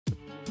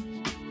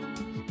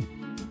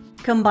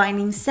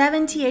Combining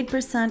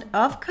 78%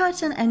 of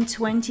cotton and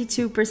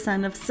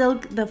 22% of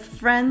silk, the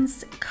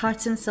Friends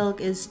cotton silk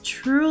is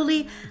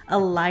truly a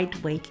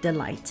lightweight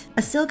delight.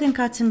 A silk and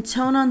cotton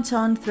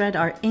tone-on-tone thread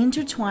are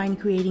intertwined,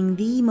 creating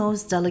the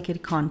most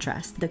delicate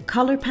contrast. The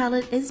color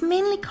palette is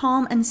mainly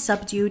calm and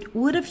subdued,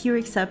 with a few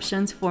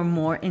exceptions for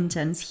more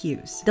intense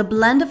hues. The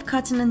blend of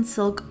cotton and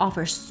silk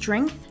offers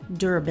strength,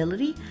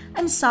 durability,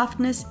 and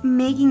softness,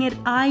 making it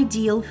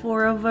ideal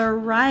for a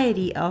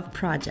variety of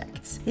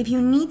projects. If you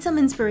need some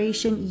inspiration,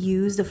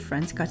 use the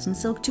Friends cotton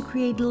silk to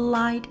create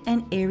light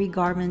and airy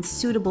garments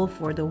suitable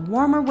for the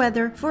warmer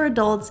weather for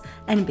adults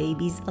and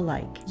babies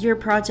alike. Your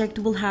project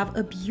will have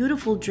a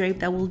beautiful drape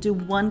that will do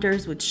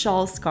wonders with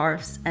shawls,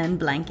 scarves, and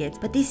blankets.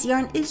 But this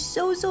yarn is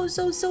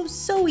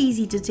so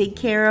easy to take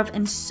care of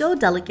and so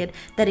delicate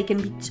that it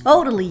can be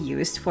totally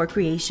used for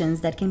creations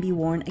that can be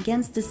worn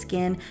against the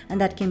skin and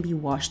that can be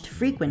washed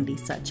frequently,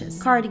 such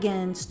as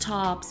cardigans,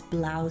 tops,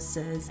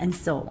 blouses, and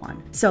so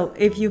on. So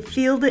if you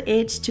feel the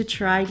itch to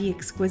try the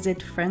exquisite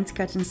Friends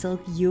cotton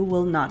silk, you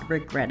will not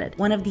regret it.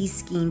 One of these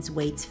skeins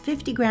weighs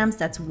 50 grams,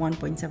 that's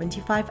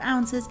 1.75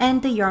 ounces,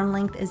 and the yarn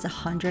length is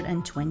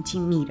 120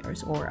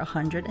 meters or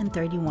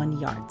 131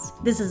 yards.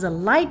 This is a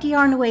light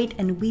yarn weight,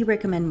 and we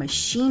recommend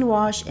machine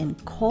wash in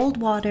cold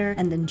water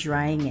and then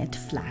drying it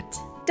flat.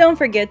 Don't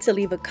forget to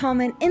leave a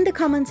comment in the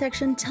comment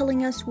section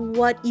telling us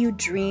what you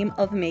dream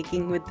of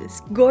making with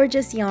this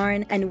gorgeous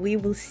yarn, and we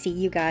will see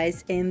you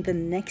guys in the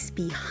next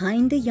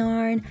Behind the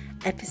Yarn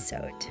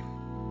episode.